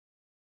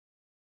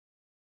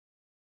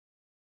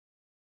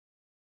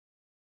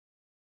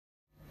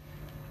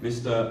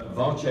Mr.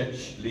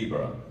 Wojciech,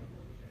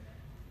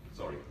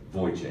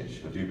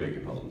 I do beg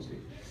your pardon,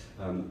 Steve.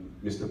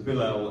 Mr.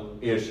 Bilal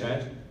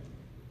Irshad,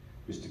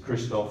 Mr.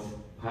 Christoph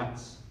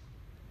Patz,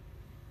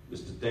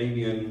 Mr.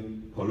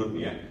 Damien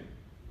Poludniak,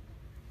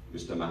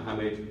 Mr.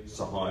 Mohammed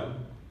Sahaya,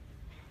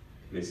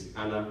 Miss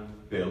Anna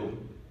Bill,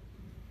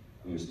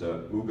 and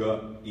Mr.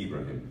 Uga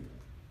Ibrahim.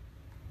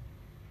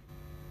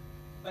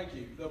 Thank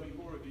you. There'll be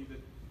more of you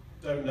that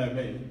don't know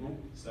me.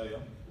 Stay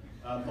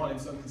on. My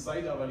name's Duncan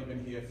Slade. I've only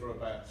been here for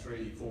about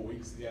 3-4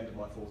 weeks, at the end of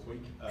my 4th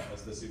week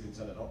as the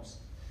Superintendent Ops.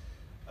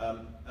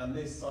 And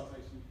this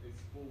citation is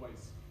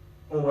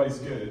always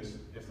good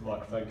if the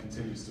microphone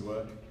continues to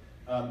work,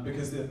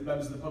 because the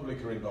members of the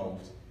public are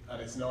involved,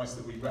 and it's nice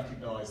that we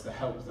recognise the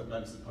help that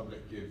members of the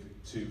public give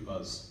to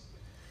us.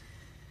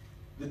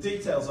 The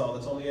details are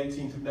that on the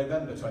 18th of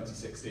November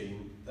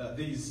 2016,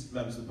 these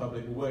members of the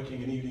public were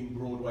working in Ealing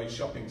Broadway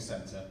shopping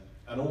centre,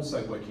 and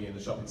also working in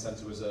the shopping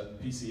centre was a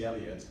PC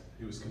Elliott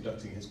who was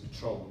conducting his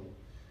patrol.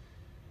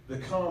 The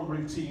calm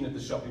routine of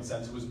the shopping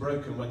centre was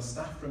broken when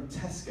staff from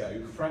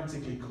Tesco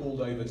frantically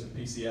called over to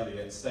PC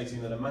Elliott,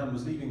 stating that a man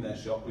was leaving their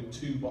shop with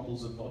 2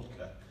 bottles of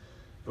vodka,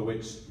 for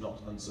which,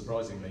 not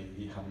unsurprisingly,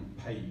 he hadn't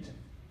paid.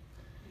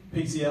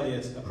 PC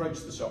Elliott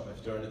approached the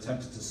shoplifter and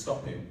attempted to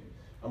stop him,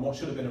 and what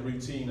should have been a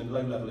routine and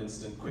low-level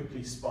incident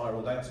quickly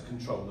spiralled out of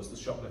control as the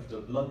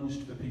shoplifter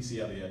lunged for PC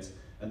Elliott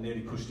and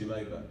nearly pushed him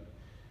over.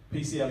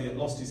 PC Elliott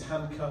lost his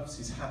handcuffs,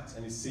 his hat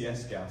and his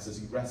CS gas as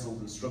he wrestled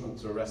and struggled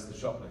to arrest the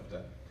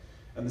shoplifter.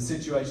 And the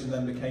situation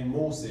then became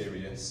more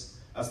serious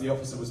as the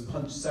officer was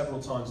punched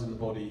several times in the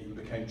body and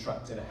became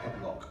trapped in a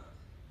headlock.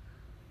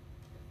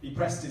 He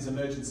pressed his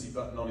emergency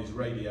button on his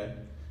radio,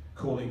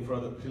 calling for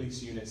other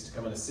police units to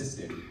come and assist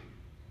him.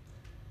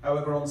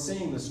 However, on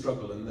seeing the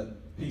struggle and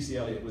that PC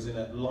Elliott was in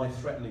a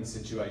life-threatening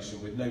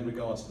situation with no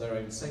regard to their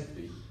own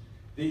safety,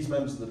 these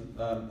members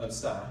of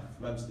staff,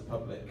 members of the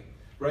public,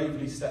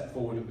 bravely stepped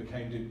forward and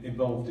became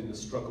involved in the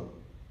struggle.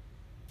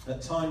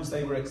 At times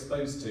they were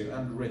exposed to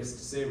and risked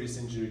serious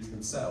injury to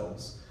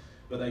themselves,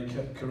 but they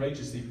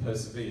courageously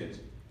persevered.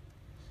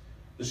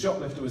 The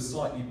shoplifter was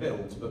slightly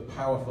built, but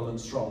powerful and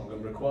strong,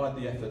 and required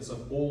the efforts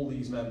of all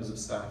these members of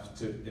staff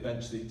to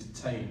eventually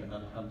detain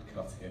and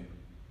handcuff him.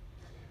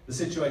 The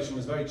situation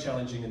was very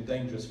challenging and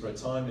dangerous for a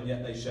time, and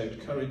yet they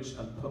showed courage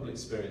and public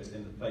spirit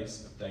in the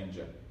face of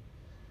danger.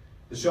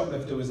 The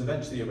shoplifter was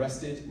eventually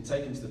arrested and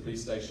taken to the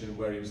police station,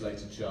 where he was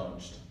later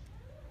charged.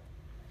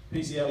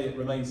 PC Elliott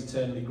remains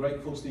eternally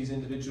grateful to these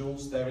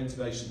individuals. Their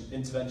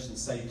intervention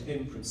saved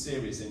him from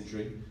serious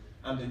injury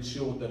and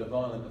ensured that a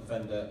violent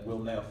offender will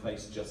now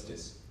face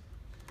justice.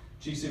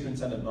 Chief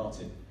Superintendent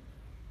Martin,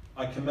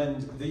 I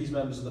commend these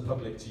members of the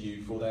public to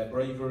you for their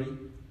bravery,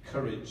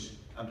 courage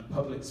and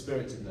public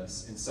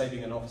spiritedness in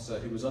saving an officer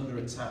who was under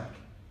attack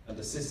and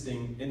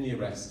assisting in the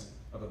arrest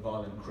of a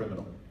violent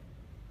criminal.